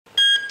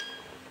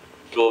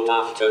Good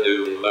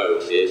afternoon,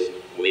 Moses.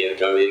 We're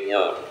going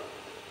up.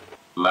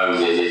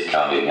 Moses is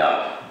coming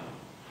up.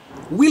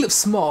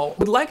 WeLiveSmall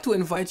would like to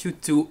invite you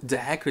to the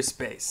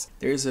Hackerspace.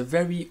 There is a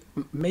very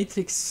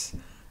matrix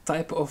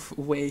type of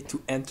way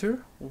to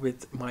enter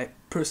with my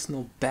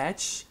personal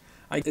badge.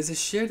 It's a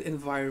shared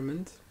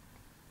environment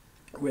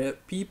where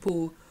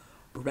people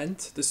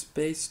rent the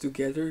space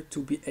together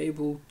to be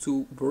able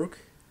to work.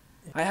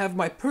 I have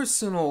my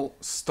personal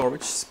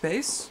storage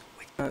space,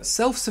 a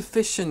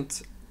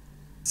self-sufficient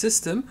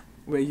system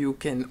where you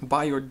can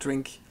buy your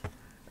drink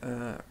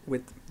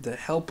with the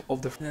help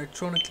of the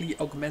electronically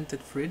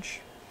augmented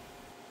fridge.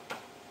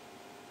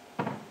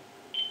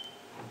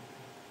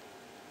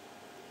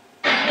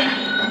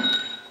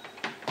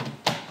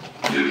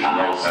 You can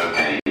also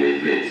pay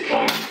with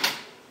Bitcoin.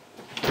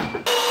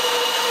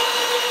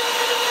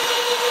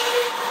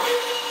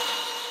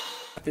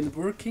 I've been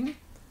working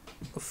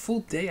a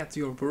full day at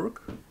your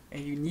work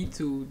and you need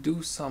to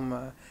do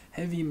some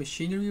heavy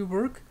machinery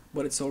work,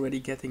 but it's already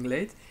getting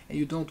late and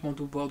you don't want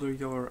to bother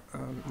your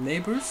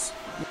neighbors.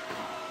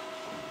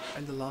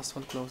 And the last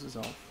one closes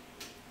off.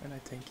 And I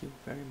thank you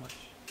very much.